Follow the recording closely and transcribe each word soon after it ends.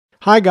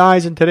Hi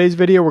guys, in today's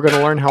video we're going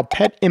to learn how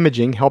PET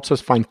imaging helps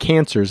us find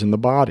cancers in the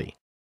body.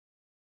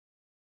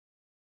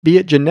 Be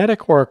it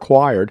genetic or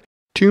acquired,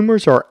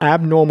 tumors are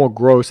abnormal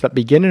growths that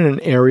begin in an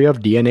area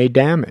of DNA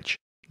damage.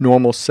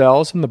 Normal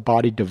cells in the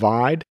body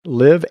divide,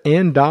 live,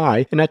 and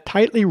die in a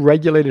tightly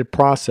regulated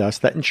process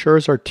that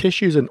ensures our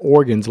tissues and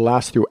organs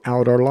last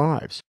throughout our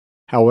lives.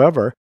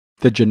 However,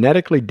 the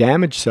genetically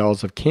damaged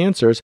cells of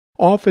cancers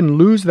often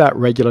lose that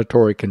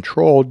regulatory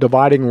control,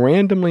 dividing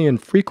randomly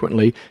and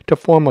frequently to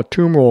form a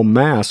tumoral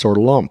mass or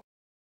lump.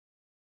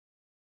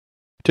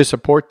 To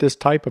support this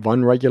type of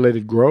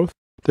unregulated growth,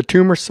 the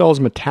tumor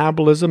cell's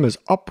metabolism is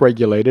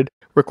upregulated,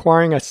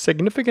 requiring a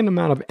significant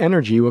amount of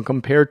energy when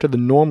compared to the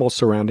normal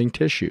surrounding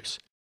tissues.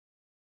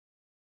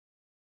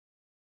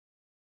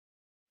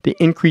 The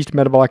increased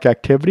metabolic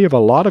activity of a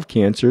lot of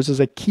cancers is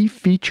a key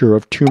feature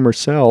of tumor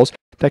cells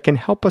that can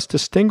help us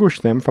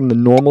distinguish them from the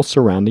normal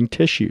surrounding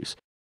tissues.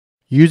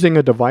 Using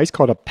a device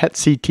called a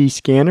PET-CT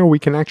scanner, we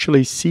can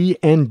actually see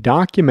and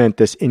document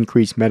this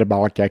increased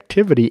metabolic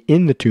activity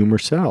in the tumor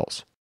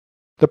cells.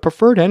 The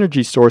preferred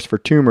energy source for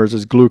tumors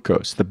is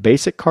glucose, the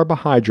basic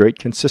carbohydrate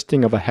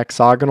consisting of a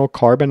hexagonal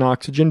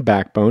carbon-oxygen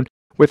backbone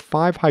with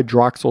 5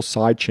 hydroxyl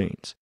side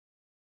chains.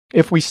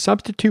 If we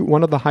substitute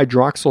one of the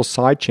hydroxyl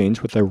side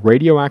chains with a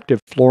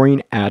radioactive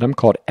fluorine atom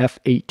called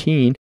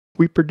F18,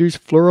 we produce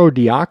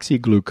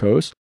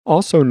fluorodeoxyglucose,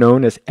 also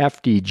known as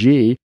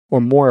FDG, or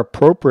more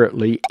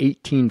appropriately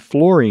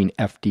 18-fluorine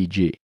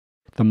FDG.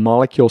 The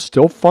molecule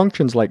still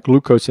functions like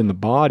glucose in the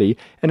body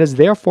and is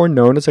therefore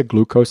known as a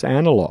glucose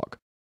analog.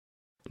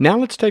 Now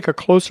let's take a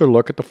closer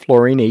look at the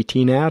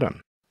fluorine-18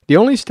 atom. The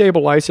only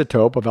stable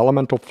isotope of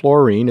elemental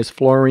fluorine is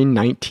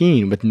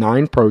fluorine-19 with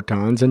 9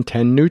 protons and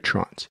 10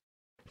 neutrons.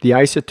 The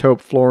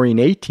isotope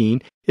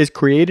fluorine-18 is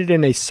created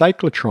in a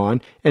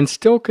cyclotron and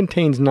still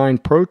contains 9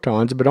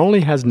 protons but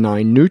only has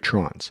 9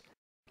 neutrons.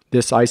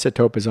 This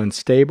isotope is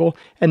unstable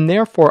and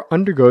therefore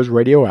undergoes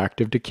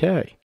radioactive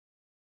decay.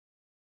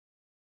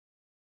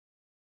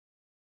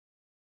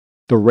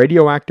 The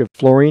radioactive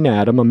fluorine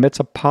atom emits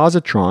a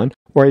positron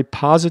or a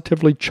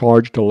positively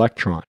charged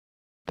electron.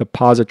 The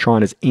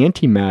positron is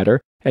antimatter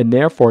and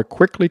therefore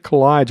quickly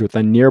collides with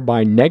a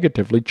nearby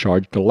negatively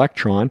charged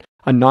electron,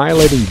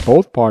 annihilating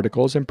both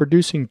particles and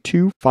producing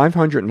two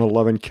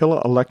 511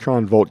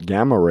 kiloelectron volt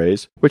gamma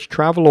rays which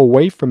travel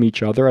away from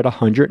each other at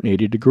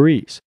 180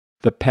 degrees.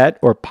 The PET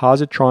or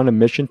positron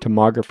emission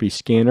tomography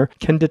scanner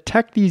can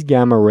detect these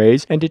gamma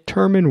rays and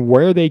determine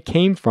where they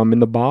came from in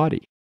the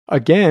body.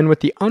 Again, with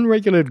the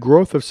unregulated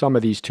growth of some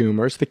of these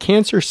tumors, the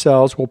cancer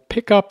cells will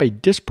pick up a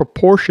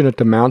disproportionate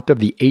amount of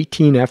the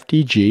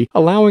 18-FDG,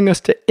 allowing us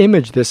to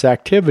image this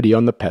activity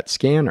on the PET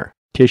scanner.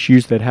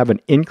 Tissues that have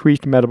an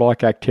increased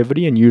metabolic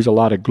activity and use a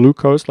lot of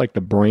glucose like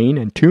the brain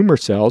and tumor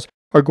cells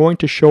are going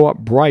to show up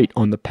bright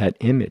on the PET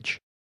image.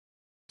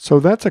 So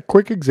that's a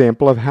quick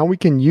example of how we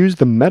can use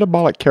the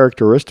metabolic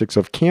characteristics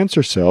of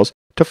cancer cells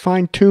to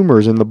find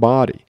tumors in the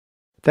body.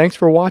 Thanks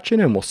for watching,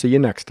 and we'll see you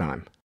next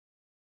time.